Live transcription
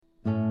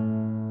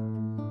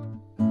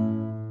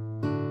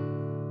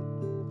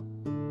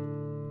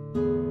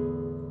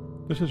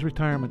This is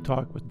Retirement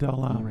Talk with Del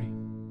Lowry,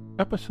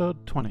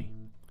 Episode 20,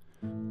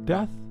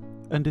 Death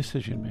and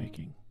Decision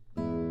Making.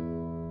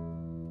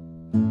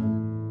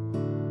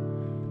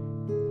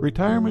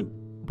 Retirement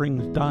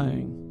brings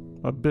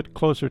dying a bit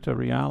closer to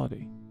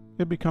reality.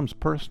 It becomes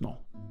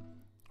personal.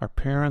 Our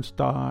parents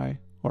die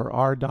or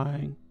are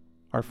dying.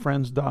 Our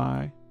friends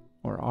die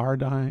or are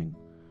dying.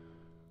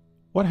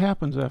 What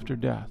happens after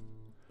death?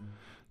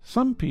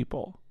 Some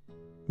people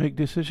make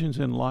decisions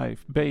in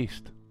life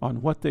based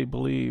on what they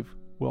believe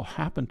will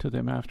happen to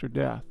them after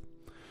death.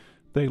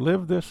 They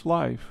live this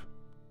life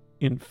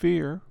in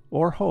fear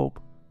or hope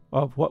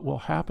of what will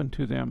happen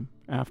to them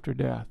after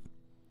death.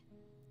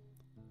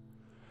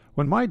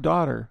 When my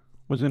daughter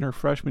was in her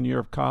freshman year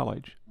of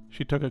college,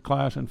 she took a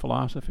class in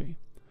philosophy.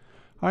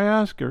 I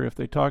asked her if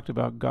they talked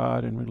about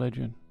God and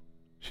religion.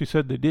 She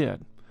said they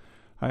did.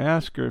 I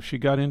asked her if she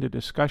got into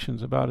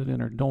discussions about it in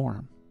her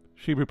dorm.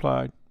 She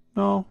replied,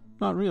 "No,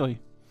 not really."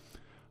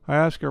 I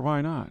asked her why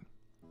not.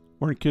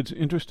 Weren't kids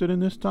interested in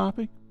this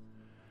topic?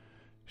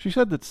 She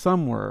said that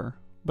some were,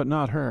 but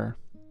not her.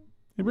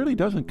 "It really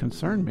doesn't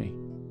concern me,"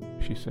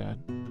 she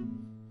said.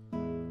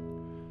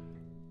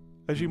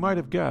 As you might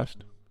have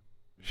guessed,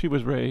 she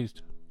was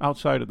raised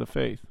outside of the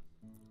faith,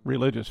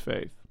 religious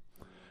faith.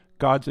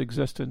 God's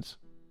existence,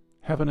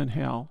 heaven and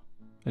hell,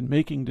 and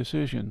making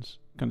decisions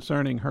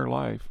concerning her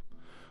life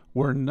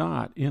were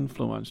not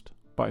influenced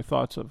by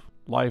thoughts of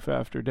life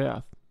after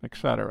death,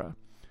 etc.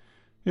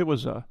 It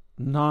was a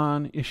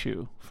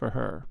non-issue for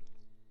her.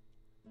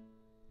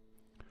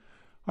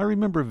 I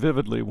remember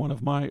vividly one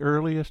of my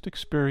earliest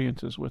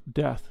experiences with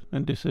death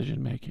and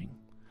decision-making.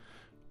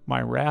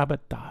 My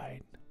rabbit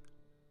died.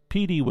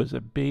 Petey was a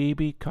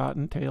baby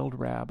cotton-tailed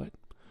rabbit.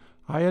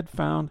 I had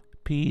found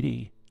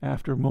Petey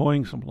after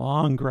mowing some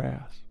long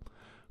grass.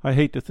 I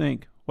hate to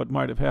think what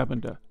might have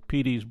happened to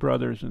Petey's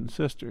brothers and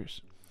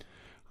sisters.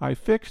 I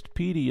fixed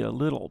Petey a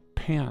little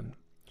pen.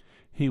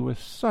 He was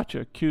such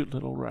a cute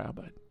little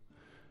rabbit.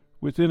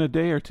 Within a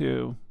day or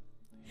two,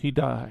 he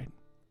died.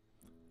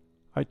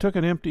 I took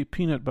an empty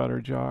peanut butter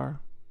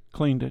jar,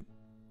 cleaned it,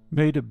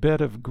 made a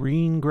bed of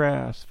green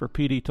grass for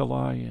Petey to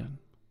lie in,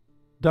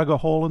 dug a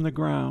hole in the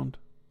ground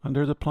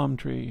under the plum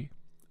tree,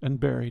 and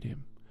buried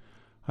him.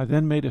 I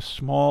then made a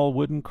small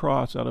wooden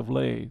cross out of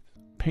lath,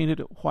 painted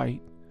it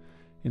white,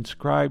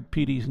 inscribed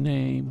Petey's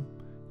name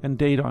and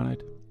date on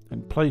it,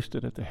 and placed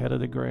it at the head of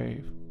the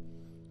grave.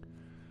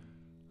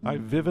 I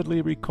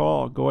vividly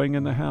recall going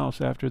in the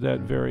house after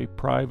that very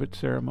private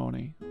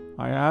ceremony.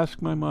 I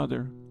asked my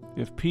mother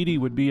if Petey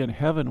would be in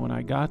heaven when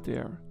I got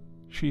there.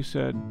 She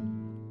said,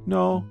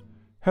 "No,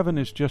 heaven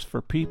is just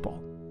for people."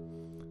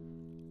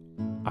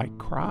 I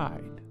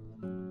cried,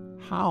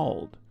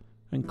 howled,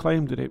 and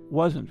claimed that it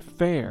wasn't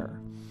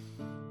fair.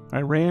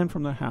 I ran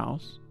from the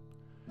house.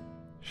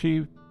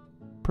 She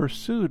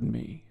pursued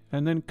me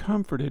and then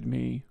comforted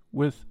me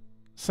with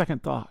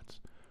second thoughts.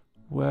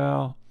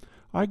 "Well,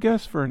 I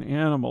guess for an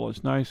animal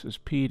as nice as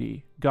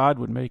Petey, God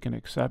would make an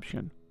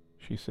exception,"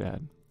 she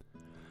said.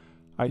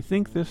 I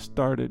think this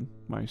started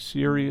my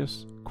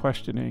serious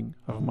questioning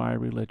of my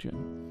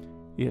religion.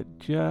 It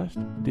just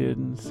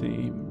didn't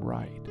seem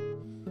right.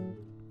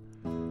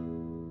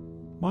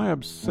 My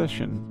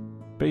obsession,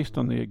 based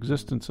on the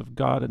existence of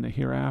God and the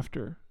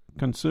hereafter,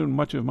 consumed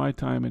much of my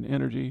time and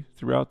energy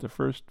throughout the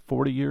first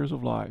 40 years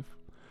of life.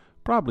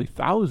 Probably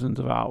thousands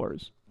of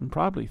hours, and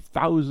probably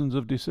thousands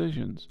of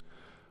decisions.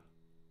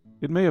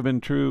 It may have been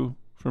true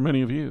for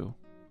many of you.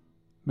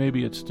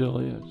 Maybe it still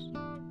is.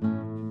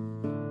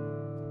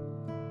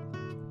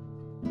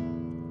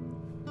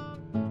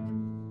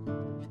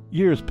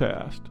 Years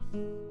passed.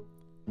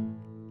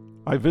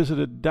 I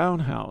visited Down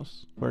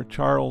House, where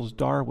Charles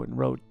Darwin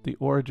wrote The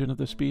Origin of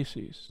the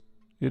Species.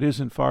 It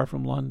isn't far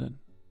from London.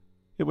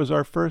 It was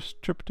our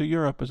first trip to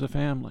Europe as a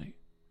family.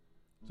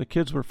 The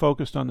kids were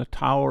focused on the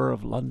Tower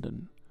of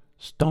London,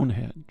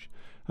 Stonehenge,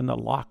 and the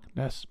Loch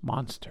Ness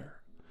Monster.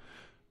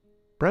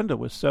 Brenda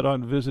was set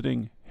on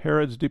visiting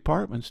Harrods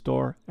department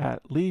store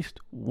at least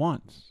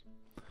once.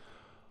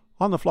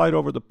 On the flight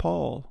over the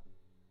Pole,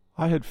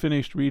 I had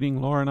finished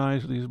reading Lauren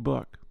Isley's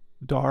book,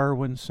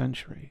 Darwin's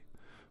Century.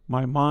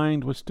 My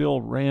mind was still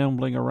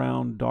rambling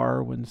around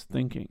Darwin's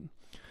thinking.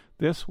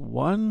 This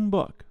one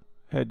book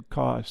had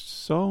caused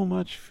so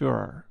much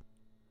furor.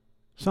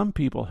 Some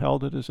people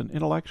held it as an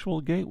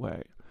intellectual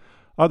gateway,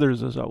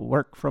 others as a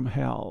work from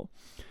hell.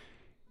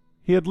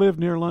 He had lived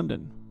near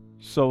London,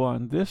 so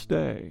on this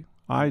day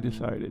I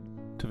decided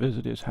to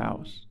visit his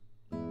house.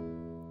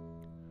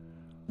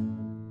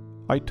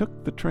 I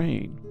took the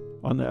train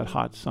on that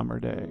hot summer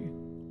day,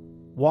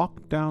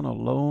 walked down a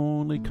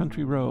lonely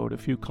country road a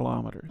few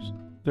kilometers.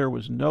 There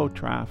was no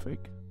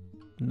traffic,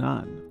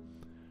 none.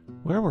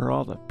 Where were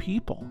all the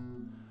people?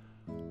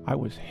 I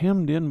was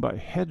hemmed in by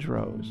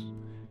hedgerows.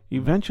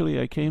 Eventually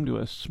I came to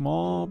a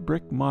small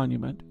brick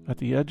monument at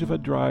the edge of a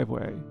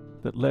driveway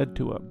that led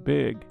to a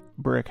big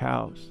brick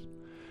house.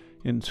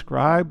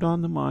 Inscribed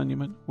on the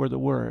monument were the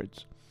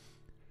words,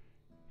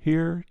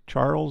 "Here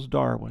Charles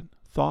Darwin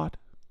thought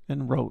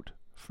and wrote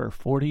for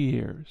 40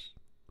 years.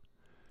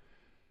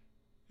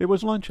 It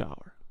was lunch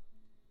hour.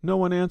 No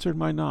one answered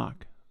my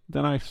knock.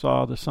 Then I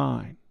saw the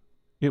sign.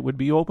 It would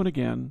be open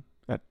again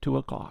at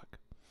 2:00.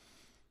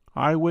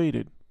 I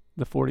waited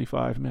the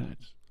 45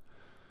 minutes.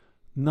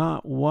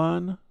 Not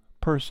one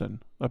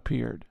person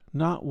appeared,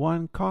 not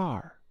one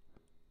car.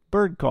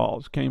 Bird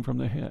calls came from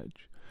the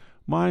hedge.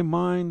 My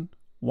mind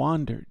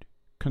wandered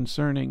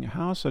concerning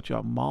how such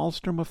a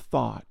maelstrom of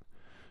thought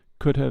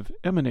could have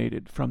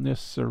emanated from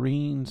this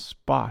serene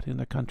spot in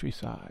the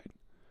countryside.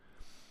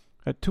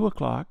 At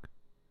 2:00,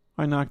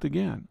 I knocked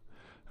again,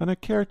 and a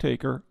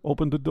caretaker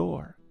opened the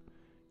door.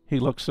 He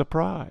looked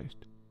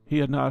surprised. He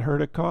had not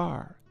heard a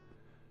car.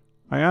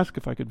 I asked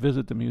if I could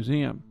visit the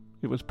museum.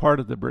 It was part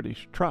of the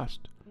British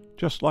Trust,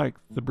 just like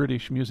the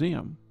British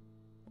Museum,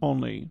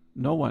 only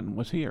no one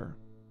was here,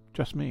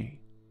 just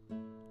me.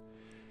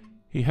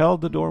 He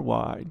held the door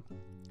wide,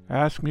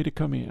 asked me to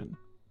come in,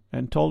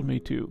 and told me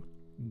to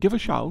give a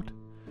shout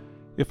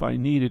if I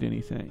needed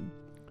anything.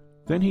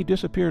 Then he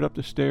disappeared up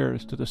the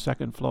stairs to the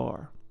second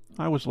floor.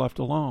 I was left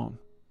alone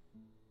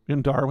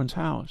in Darwin's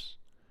house.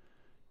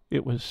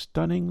 It was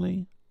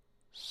stunningly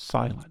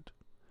silent.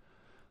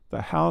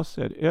 The house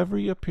had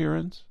every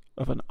appearance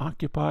of an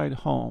occupied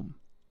home.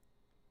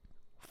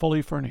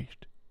 Fully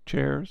furnished,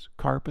 chairs,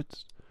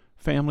 carpets,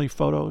 family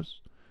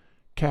photos,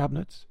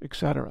 cabinets,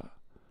 etc.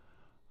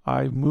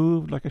 I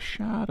moved like a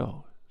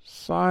shadow,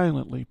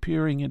 silently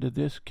peering into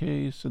this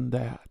case and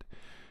that.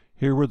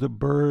 Here were the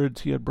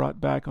birds he had brought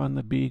back on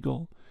the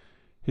Beagle,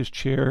 his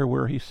chair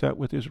where he sat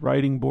with his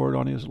writing board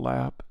on his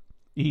lap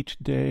each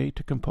day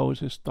to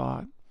compose his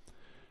thought,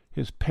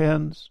 his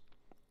pens,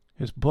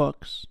 his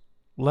books,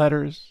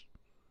 letters,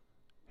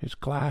 his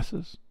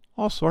glasses,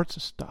 all sorts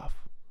of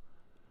stuff.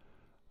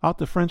 Out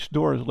the French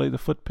doors lay the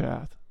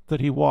footpath that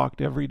he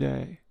walked every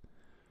day.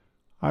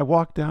 I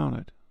walked down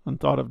it and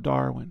thought of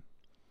Darwin.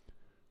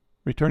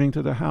 Returning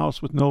to the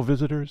house with no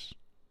visitors,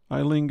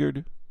 I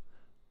lingered,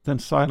 then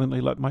silently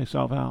let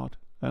myself out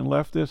and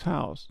left this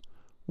house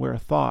where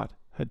thought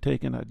had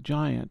taken a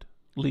giant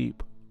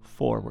leap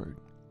forward.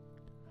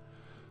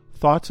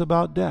 Thoughts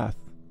about death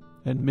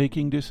and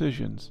making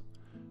decisions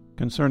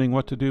concerning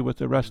what to do with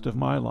the rest of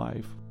my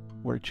life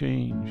were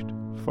changed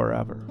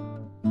forever.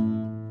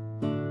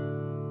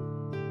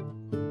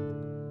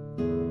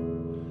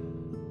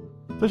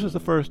 This is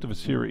the first of a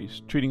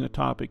series treating the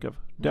topic of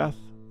death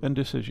and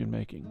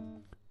decision-making.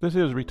 This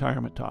is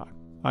Retirement Talk.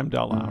 I'm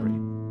Del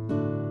Lowry.